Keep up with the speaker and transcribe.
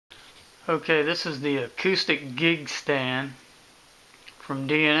Okay, this is the acoustic gig stand from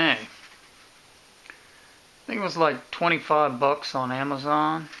DNA. I think it was like 25 bucks on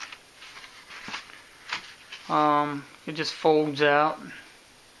Amazon. It just folds out.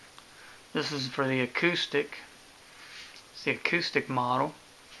 This is for the acoustic. It's the acoustic model.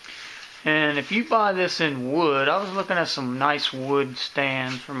 And if you buy this in wood, I was looking at some nice wood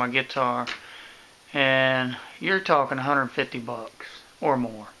stands for my guitar, and you're talking 150 bucks or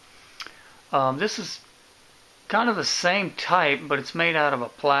more. This is kind of the same type, but it's made out of a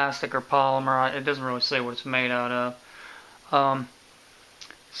plastic or polymer. It doesn't really say what it's made out of.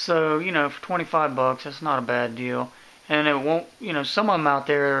 So, you know, for 25 bucks, that's not a bad deal. And it won't, you know, some of them out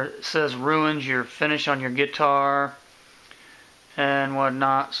there says ruins your finish on your guitar and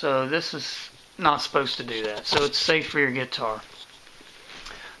whatnot. So this is not supposed to do that. So it's safe for your guitar.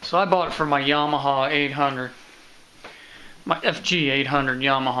 So I bought it for my Yamaha 800, my FG 800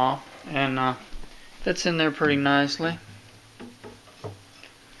 Yamaha, and fits in there pretty nicely.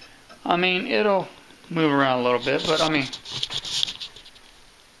 I mean, it'll move around a little bit, but I mean,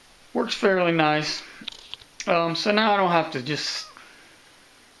 works fairly nice. So now I don't have to just,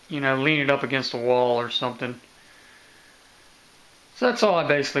 you know, lean it up against a wall or something. So that's all I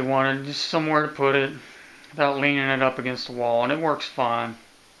basically wanted, just somewhere to put it without leaning it up against the wall, and it works fine.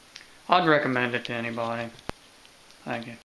 I'd recommend it to anybody. Thank you.